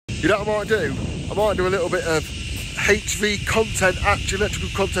You know what I might do? I might do a little bit of HV content, actual electrical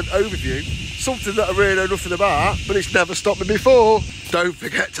content overview. Something that I really know nothing about, but it's never stopped me before. Don't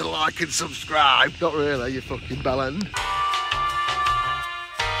forget to like and subscribe. Not really, you fucking bellend.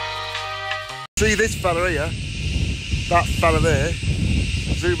 See this fella here? That fella there.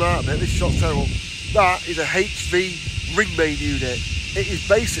 Zoom out a bit, this shot's terrible. That is a HV ring main unit. It is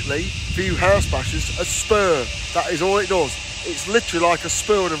basically, for you house bashers, a spur. That is all it does. It's literally like a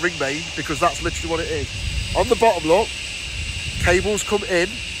spur on a ring main, because that's literally what it is. On the bottom, look, cables come in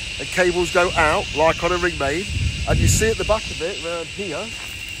and cables go out, like on a ring main. And you see at the back of it, around here,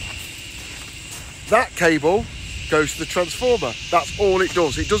 that cable goes to the transformer. That's all it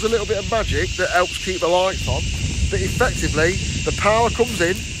does. It does a little bit of magic that helps keep the lights on. But effectively, the power comes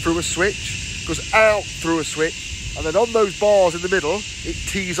in through a switch, goes out through a switch, and then on those bars in the middle, it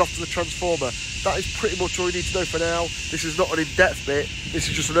tees off to the transformer. That is pretty much all you need to know for now. This is not an in-depth bit. This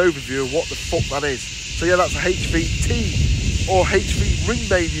is just an overview of what the fuck that is. So yeah, that's a HVT or HV ring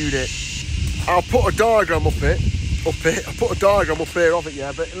main unit. I'll put a diagram up it. I put a diagram up here of it,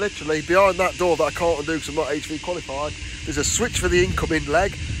 yeah, but literally behind that door that I can't undo because I'm not HV qualified, there's a switch for the incoming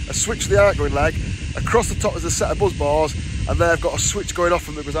leg, a switch for the outgoing leg. Across the top there's a set of buzz bars, and they've got a switch going off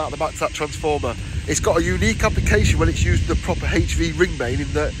from that goes out the back to that transformer. It's got a unique application when it's used in the proper HV ring main,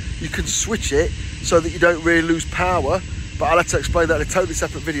 in that you can switch it so that you don't really lose power, but I'll have to explain that in a totally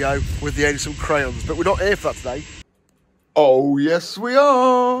separate video with the aid of some crayons. But we're not here for that today. Oh yes we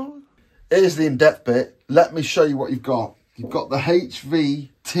are. Here's the in-depth bit. Let me show you what you've got. You've got the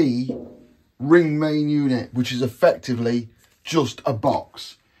HVT ring main unit, which is effectively just a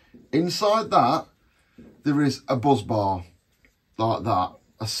box. Inside that, there is a buzz bar, like that.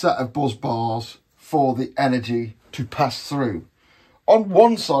 A set of buzz bars for the energy to pass through. On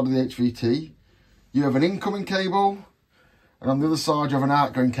one side of the HVT, you have an incoming cable, and on the other side, you have an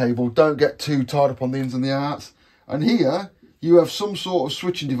outgoing cable. Don't get too tied up on the ins and the outs. And here, you have some sort of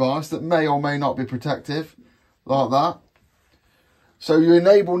switching device that may or may not be protective, like that. So you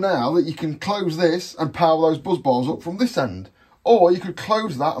enable now that you can close this and power those buzz bars up from this end. Or you could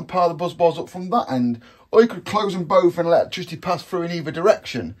close that and power the buzz bars up from that end. Or you could close them both and let electricity pass through in either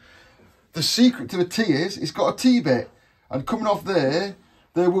direction. The secret to the T is, it's got a T-bit. And coming off there,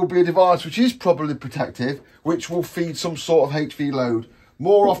 there will be a device which is probably protective, which will feed some sort of HV load.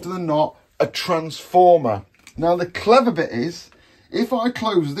 More often than not, a transformer. Now the clever bit is, if I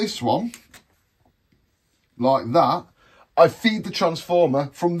close this one, like that, I feed the transformer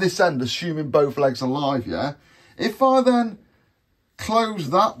from this end, assuming both legs are live, yeah? If I then close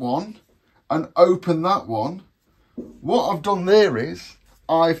that one and open that one, what I've done there is,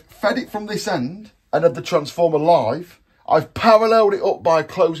 I've fed it from this end and had the transformer live. I've paralleled it up by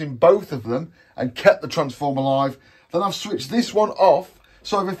closing both of them and kept the transformer live. Then I've switched this one off.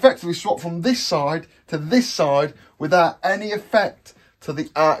 So I've effectively swapped from this side to this side without any effect to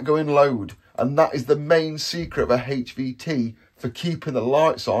the outgoing load. And that is the main secret of a HVT for keeping the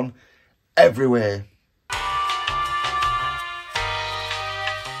lights on everywhere.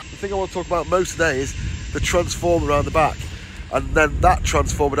 The thing I want to talk about most today is the transformer around the back. And then that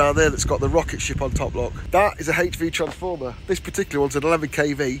transformer down there that's got the rocket ship on top, look. That is a HV transformer. This particular one's an 11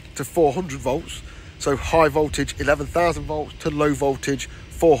 kV to 400 volts. So high voltage, 11,000 volts to low voltage,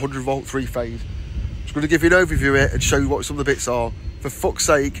 400 volt three phase. I'm just going to give you an overview here and show you what some of the bits are. For fuck's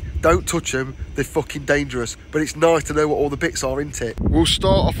sake, don't touch them, they're fucking dangerous. But it's nice to know what all the bits are, isn't it? We'll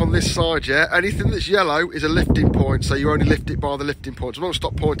start off on this side, yeah? Anything that's yellow is a lifting point, so you only lift it by the lifting point. So I won't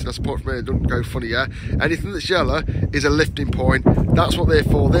stop pointing, that's a point from here, it doesn't go funny, yeah? Anything that's yellow is a lifting point. That's what they're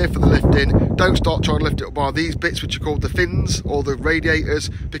for the lifting. Don't start trying to lift it up by these bits, which are called the fins or the radiators,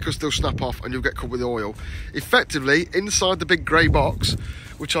 because they'll snap off and you'll get covered with oil. Effectively, inside the big grey box,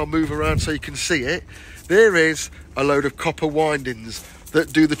 which I'll move around so you can see it, there is a load of copper windings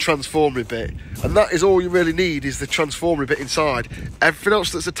that do the transformer bit, and that is all you really need, is the transformer bit inside. Everything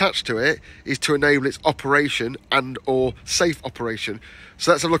else that's attached to it is to enable its operation and or safe operation.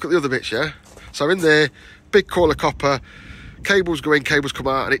 So let's have a look at the other bits, yeah? So in there, big coil of copper, cables go in, cables come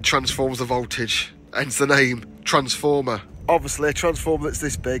out, and it transforms the voltage, hence the name transformer. Obviously a transformer that's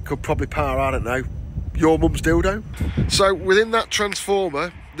this big could probably power, I don't know, your mum's dildo. So within that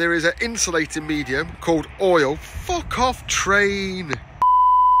transformer there is an insulating medium called oil. Fuck off, train.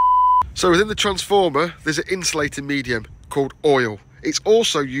 So within the transformer there's an insulating medium called oil. It's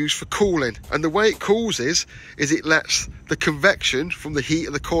also used for cooling, and the way it cools is it lets the convection from the heat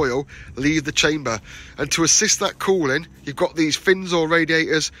of the coil leave the chamber. And to assist that cooling, you've got these fins or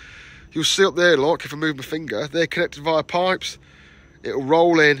radiators. You'll see up there, look, if I move my finger, they're connected via pipes. It'll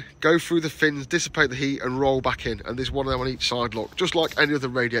roll in, go through the fins, dissipate the heat and roll back in. And there's one of them on each side, look. Just like any other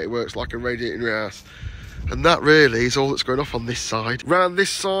radiator works, like a radiator in your house. And that really is all that's going off on this side. Round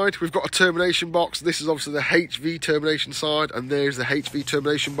this side, we've got a termination box. This is obviously the HV termination side, and there's the HV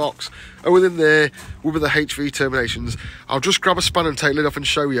termination box. And within there will be the HV terminations. I'll just grab a spanner and take the lid off and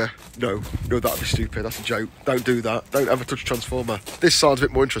show you. No, that'd be stupid. That's a joke. Don't do that. Don't ever touch a transformer. This side's a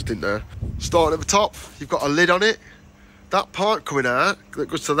bit more interesting there. Starting at the top, you've got a lid on it. That pipe coming out that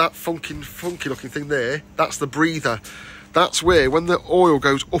goes to that funky looking thing there, that's the breather. That's where, when the oil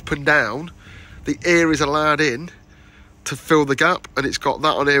goes up and down, the air is allowed in to fill the gap, and it's got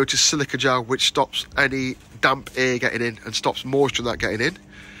that on here, which is silica gel, which stops any damp air getting in and stops moisture in that getting in.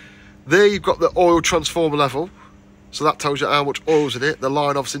 There you've got the oil transformer level, so that tells you how much oil's in it. The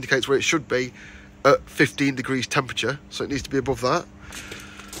line obviously indicates where it should be at 15 degrees temperature, so it needs to be above that.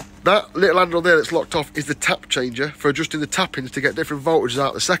 That little handle there that's locked off is the tap changer for adjusting the tappings to get different voltages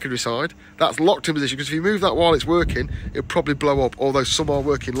out the secondary side. That's locked in position, because if you move that while it's working, it'll probably blow up, although some are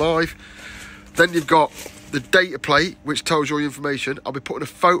working live. Then you've got the data plate, which tells you all your information. I'll be putting a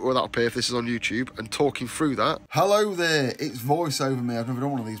photo of that up here if this is on YouTube and talking through that. Hello there, it's voice over me. I've never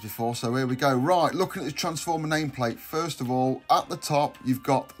done one of these before, so here we go. Right, looking at the transformer nameplate. First of all, at the top, you've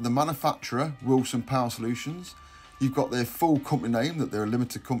got the manufacturer, Wilson Power Solutions. You've got their full company name, that they're a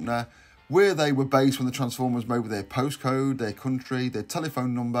limited company, where they were based when the transformer was made, with their postcode, their country, their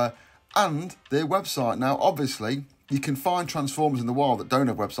telephone number, and their website. Now, obviously, you can find transformers in the wild that don't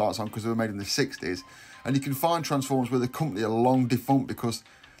have websites on because they were made in the 60s. And you can find transformers where the company are long defunct, because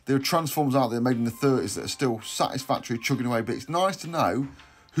there are transformers out there made in the 30s that are still satisfactory, chugging away. But it's nice to know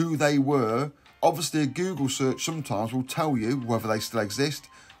who they were. Obviously, a Google search sometimes will tell you whether they still exist,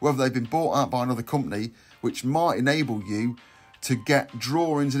 whether they've been bought out by another company, which might enable you to get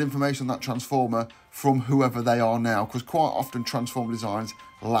drawings and information on that transformer from whoever they are now, because quite often transformer designs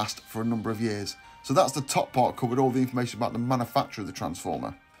last for a number of years. So that's the top part covered, all the information about the manufacturer of the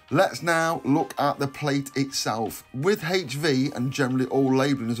transformer. Let's now look at the plate itself. With HV, and generally all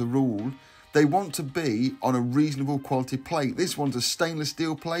labelling as a rule, they want to be on a reasonable quality plate. This one's a stainless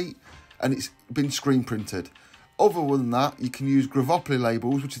steel plate, and it's been screen printed. Other than that, you can use Gravopoli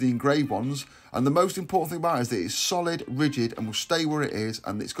labels, which are the engraved ones, and the most important thing about it is that it's solid, rigid, and will stay where it is,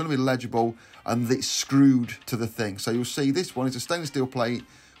 and it's going to be legible, and it's screwed to the thing. So you'll see this one is a stainless steel plate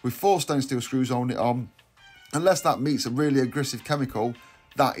with 4 stainless steel screws on it. Unless that meets a really aggressive chemical,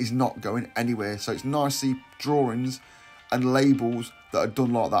 that is not going anywhere. So it's nice to see drawings and labels that are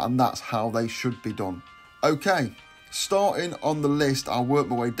done like that, and that's how they should be done. Okay, starting on the list, I'll work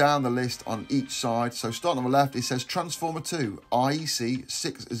my way down the list on each side. So starting on the left, it says Transformer 2, IEC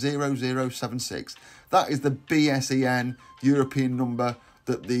 60076. That is the BSEN European number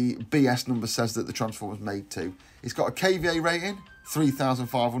that the BS number says that the transformer is made to. It's got a kVA rating,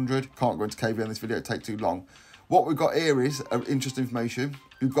 3,500. Can't go into kVA in this video, it'd take too long. What we've got here is interesting information.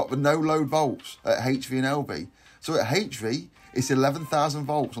 We've got the no load volts at HV and LV. So at HV, it's 11,000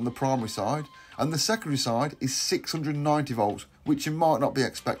 volts on the primary side, and the secondary side is 690 volts, which you might not be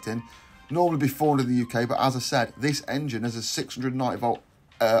expecting. Normally be 400 in the UK, but as I said, this engine has a 690 volt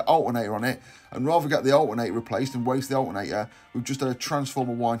alternator on it, and rather get the alternator replaced and waste the alternator, we've just had a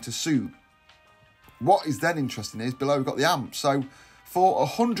transformer wind to suit. What is then interesting is below we've got the amps. So for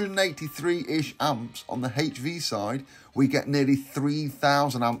 183-ish amps on the HV side, we get nearly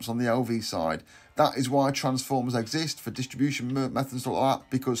 3,000 amps on the LV side. That is why transformers exist for distribution methods and stuff like that,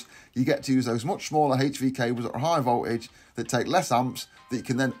 because you get to use those much smaller HV cables at high voltage that take less amps that you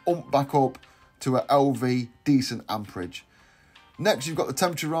can then ump back up to a LV decent amperage. Next, you've got the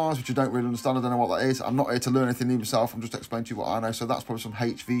temperature rise, which I don't really understand. I don't know what that is. I'm not here to learn anything new myself. I'm just explaining to you what I know. So that's probably some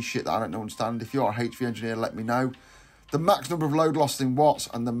HV shit that I don't understand. If you're a HV engineer, let me know. The max number of load losses in watts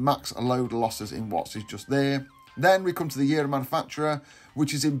and the max load losses in watts is just there. Then we come to the year of manufacturer,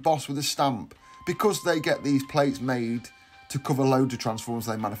 which is embossed with a stamp, because they get these plates made to cover loads of transformers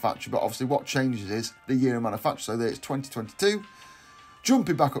they manufacture. But obviously what changes is the year of manufacture. So there it's 2022.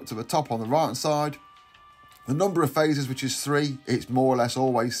 Jumping back up to the top on the right hand side, the number of phases, which is 3, it's more or less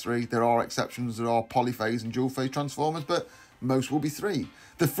always 3. There are exceptions, there are polyphase and dual phase transformers, but most will be 3.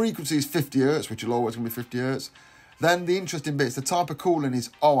 The frequency is 50 Hz, which will always going to be 50 Hz. Then the interesting bits, the type of cooling is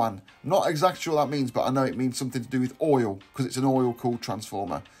OAN. Not exactly sure what that means, but I know it means something to do with oil, because it's an oil-cooled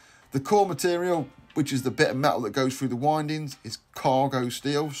transformer. The core material, which is the bit of metal that goes through the windings, is cargo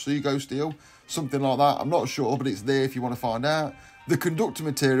steel, Seago steel, something like that. I'm not sure, but it's there if you want to find out. The conductor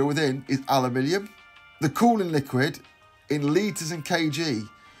material within is aluminium. The cooling liquid in litres and kg,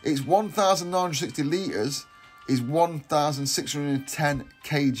 it's 1,960 litres is 1,610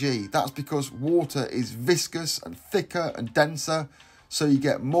 kg. That's because water is viscous and thicker and denser. so you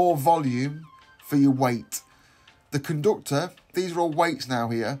get more volume for your weight. The conductor, these are all weights now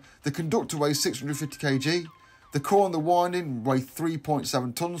here. The conductor weighs 650 kg. The core and the winding weigh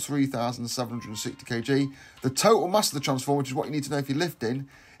 3.7 tonnes, 3,760 kg. The total mass of the transformer, which is what you need to know if you're lifting,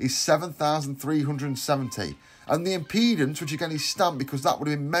 is 7,370. And the impedance, which again is stamped because that would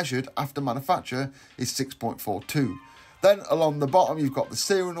have been measured after manufacture, is 6.42. Then along the bottom, you've got the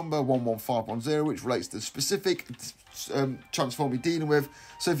serial number 11510, which relates to the specific transformer you're dealing with.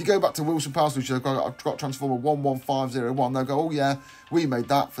 So if you go back to Wilson Power Solutions, I've got transformer 11501, they'll go, oh yeah, we made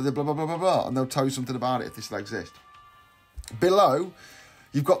that for the blah, blah, blah, blah, blah, and they'll tell you something about it if this still exists. Below,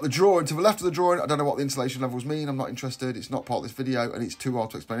 you've got the drawing. To the left of the drawing, I don't know what the insulation levels mean, I'm not interested, it's not part of this video, and it's too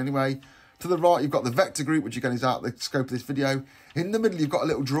hard to explain anyway. To the right, you've got the vector group, which again is out of the scope of this video. In the middle, you've got a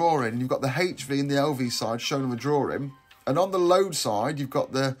little drawing, and you've got the HV and the LV side shown on the drawing. And on the load side, you've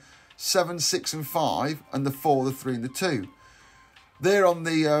got the 7, 6 and 5, and the 4, the 3 and the 2. They're on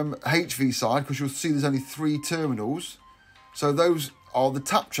the HV side, because you'll see there's only 3 terminals. So those are the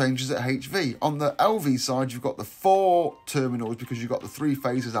tap changes at HV. On the LV side, you've got the 4 terminals, because you've got the 3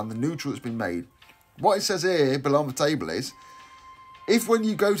 phases and the neutral that's been made. What it says here, below on the table is, if when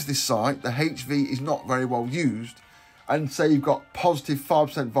you go to this site, the HV is not very well used, and say you've got positive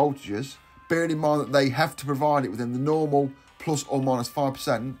 5% voltages, bearing in mind that they have to provide it within the normal plus or minus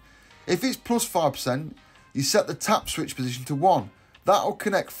 5%. If it's plus 5%, you set the tap switch position to 1. That will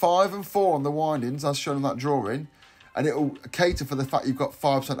connect 5 and 4 on the windings, as shown on that drawing, and it will cater for the fact you've got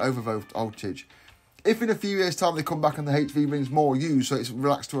 5% over voltage. If in a few years' time they come back and the HV rings more used, so it's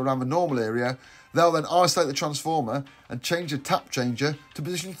relaxed to around the normal area, they'll then isolate the transformer and change the tap changer to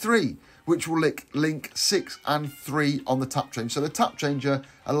position 3, which will link 6 and 3 on the tap change. So the tap changer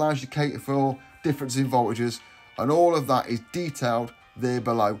allows you to cater for differences in voltages, and all of that is detailed there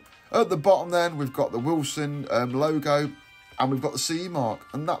below. At the bottom then, we've got the Wilson logo, and we've got the CE mark,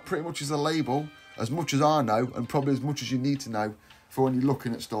 and that pretty much is the label, as much as I know, and probably as much as you need to know for when you're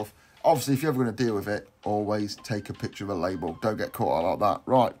looking at stuff. Obviously, if you're ever going to deal with it, always take a picture of a label. Don't get caught out like that.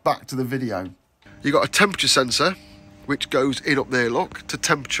 Right, back to the video. You've got a temperature sensor, which goes in up there, look, to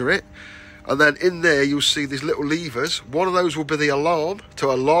temperature it. And then in there, you'll see these little levers. One of those will be the alarm,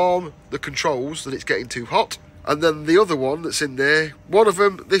 to alarm the controls that it's getting too hot. And then the other one that's in there, one of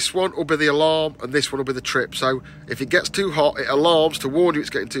them, this one will be the alarm, and this one will be the trip. So if it gets too hot, it alarms to warn you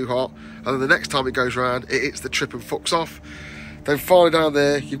it's getting too hot. And then the next time it goes round, it hits the trip and fucks off. Then finally down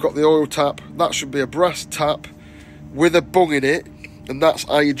there, you've got the oil tap. That should be a brass tap with a bung in it. And that's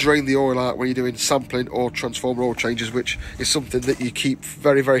how you drain the oil out when you're doing sampling or transformer oil changes, which is something that you keep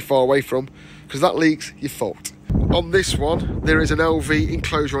very, very far away from, because that leaks, you're fucked. On this one, there is an LV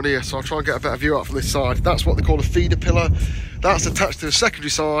enclosure on here, so I'll try and get a better view out from this side. That's what they call a feeder pillar. That's attached to the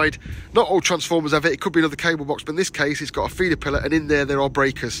secondary side. Not all transformers have it. It could be another cable box, but in this case, it's got a feeder pillar, and in there are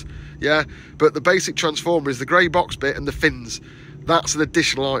breakers. Yeah, but the basic transformer is the grey box bit and the fins. That's an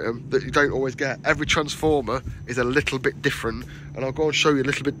additional item that you don't always get. Every transformer is a little bit different, and I'll go and show you a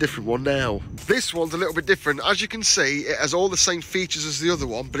little bit different one now. This one's a little bit different. As you can see, it has all the same features as the other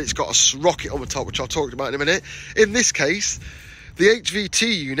one, but it's got a rocket on the top, which I'll talk about in a minute. In this case, the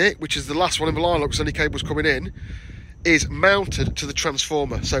HVT unit, which is the last one in the line, looks any cables coming in, is mounted to the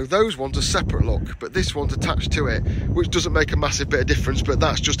transformer. So those ones are separate, look, but this one's attached to it, which doesn't make a massive bit of difference, but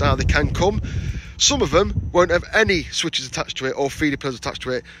that's just how they can come. Some of them won't have any switches attached to it or feeder pillars attached to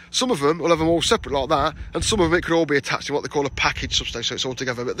it. Some of them will have them all separate like that, and some of them it could all be attached to what they call a package substation, so it's all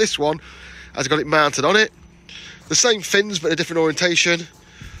together. But this one has got it mounted on it. The same fins, but a different orientation.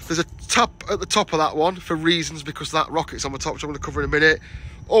 There's a tap at the top of that one for reasons, because that rocket's on the top, which I'm going to cover in a minute.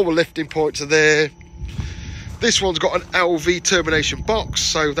 All the lifting points are there. This one's got an LV termination box,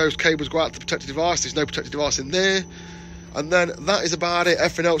 so those cables go out to the protected device. There's no protected device in there. And then that is about it.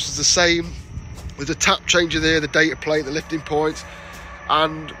 Everything else is the same. There's a tap changer there, the data plate, the lifting points,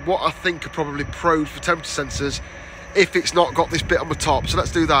 and what I think are probably probes for temperature sensors if it's not got this bit on the top. So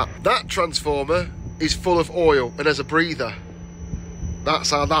let's do that. That transformer is full of oil and has a breather. That's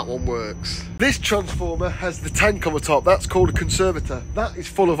how that one works. This transformer has the tank on the top. That's called a conservator. That is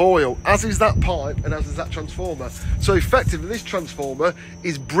full of oil, as is that pipe and as is that transformer. So effectively, this transformer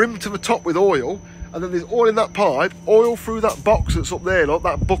is brimmed to the top with oil, and then there's oil in that pipe, oil through that box that's up there, like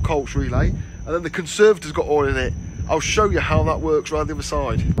that Buchholz relay, and then the conservator's got oil in it. I'll show you how that works around the other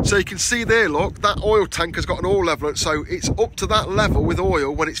side. So you can see there, look, that oil tank has got an oil leveler, so it's up to that level with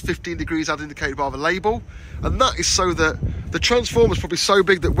oil when it's 15 degrees as indicated by the label. And that is so that the transformer's probably so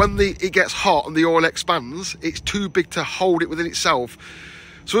big that when it gets hot and the oil expands, it's too big to hold it within itself.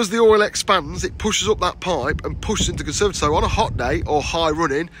 So as the oil expands, it pushes up that pipe and pushes into the conservator. So on a hot day or high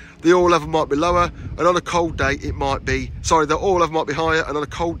running, the oil level might be lower, and on a cold day it might be, the oil level might be higher, and on a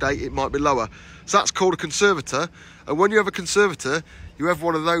cold day it might be lower. So that's called a conservator. And when you have a conservator, you have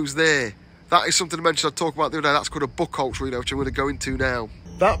one of those there. That is something I mentioned I talked about the other day. That's called a Buchholz relay, which I'm going to go into now.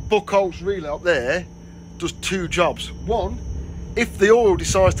 That Buchholz relay up there does two jobs. One, if the oil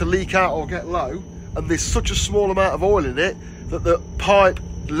decides to leak out or get low, and there's such a small amount of oil in it that the pipe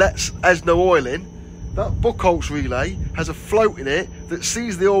lets no oil in, that Buchholz relay has a float in it that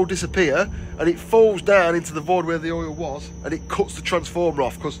sees the oil disappear, and it falls down into the void where the oil was, and it cuts the transformer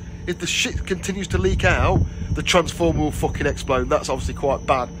off. Because if the shit continues to leak out, the transformer will fucking explode. That's obviously quite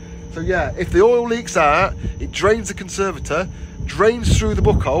bad. So yeah, if the oil leaks out, it drains the conservator, drains through the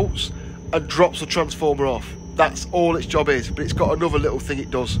Buchholz, and drops the transformer off. That's all its job is, but it's got another little thing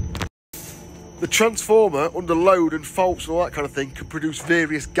it does. The transformer, under load and faults and all that kind of thing, can produce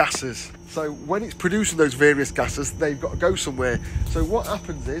various gases. So when it's producing those various gases, they've got to go somewhere. So what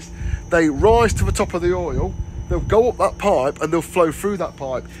happens is, they rise to the top of the oil, they'll go up that pipe, and they'll flow through that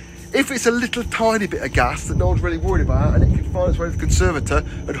pipe. If it's a little tiny bit of gas that no one's really worried about, and it can find its way to the conservator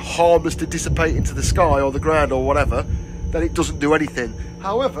and harmlessly dissipate into the sky or the ground or whatever, then it doesn't do anything.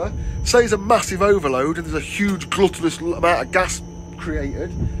 However, say there's a massive overload and there's a huge gluttonous amount of gas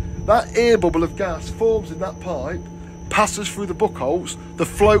created, that air bubble of gas forms in that pipe, passes through the Buchholz, the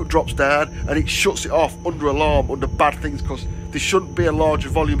float drops down, and it shuts it off under alarm, under bad things, because there shouldn't be a larger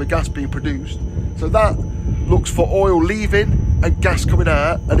volume of gas being produced. So that looks for oil leaving and gas coming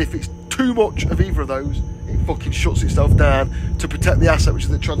out, and if it's too much of either of those, it fucking shuts itself down to protect the asset, which is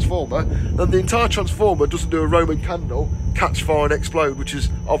the transformer. Then the entire transformer doesn't do a Roman candle, catch fire and explode, which is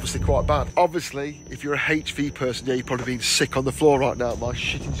obviously quite bad. Obviously, if you're a HV person, yeah, you're probably being sick on the floor right now at my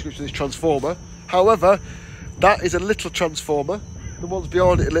shitty description of this transformer. However, that is a little transformer. The one's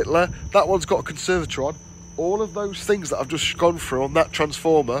behind it a littler. That one's got a conservator on. All of those things that I've just gone through on that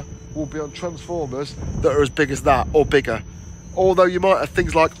transformer will be on transformers that are as big as that or bigger. Although you might have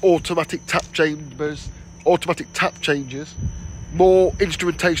things like automatic tap chambers, automatic tap changes, more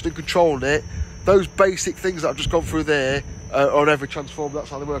instrumentation and control in it. Those basic things that I've just gone through there are on every transformer.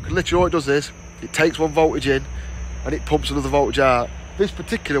 That's how they work. And literally all it does is, it takes one voltage in and it pumps another voltage out. This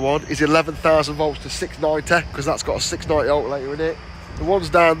particular one is 11,000 volts to 690, because that's got a 690 alternator in it. The ones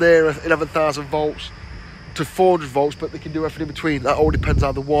down there are 11,000 volts to 400 volts, but they can do everything in between. That all depends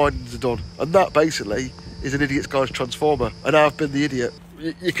how the windings are done. And that basically is an idiot's guy's transformer, and I've been the idiot.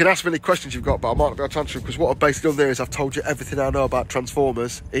 You can ask me any questions you've got, but I might not be able to answer them, because what I've basically done there is I've told you everything I know about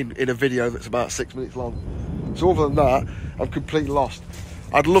transformers in a video that's about 6 minutes long. So other than that, I'm completely lost.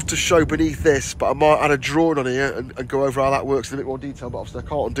 I'd love to show beneath this, but I might add a drawing on here and go over how that works in a bit more detail, but obviously I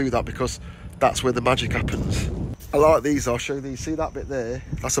can't undo that because that's where the magic happens. I like these, I'll show you these. See that bit there?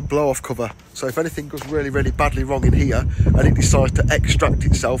 That's a blow-off cover. So if anything goes really, really badly wrong in here and it decides to extract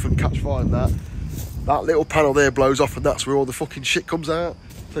itself and catch fire in that little panel there blows off, and that's where all the fucking shit comes out.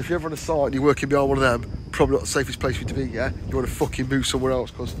 So if you're ever on a site and you're working behind one of them, probably not the safest place for you to be, yeah? You want to fucking move somewhere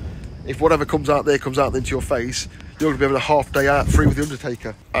else, because if whatever comes out there comes out into your face, you're going to be having a half day out free with the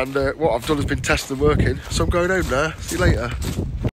undertaker. And what I've done has been tested and working, so I'm going home now. See you later.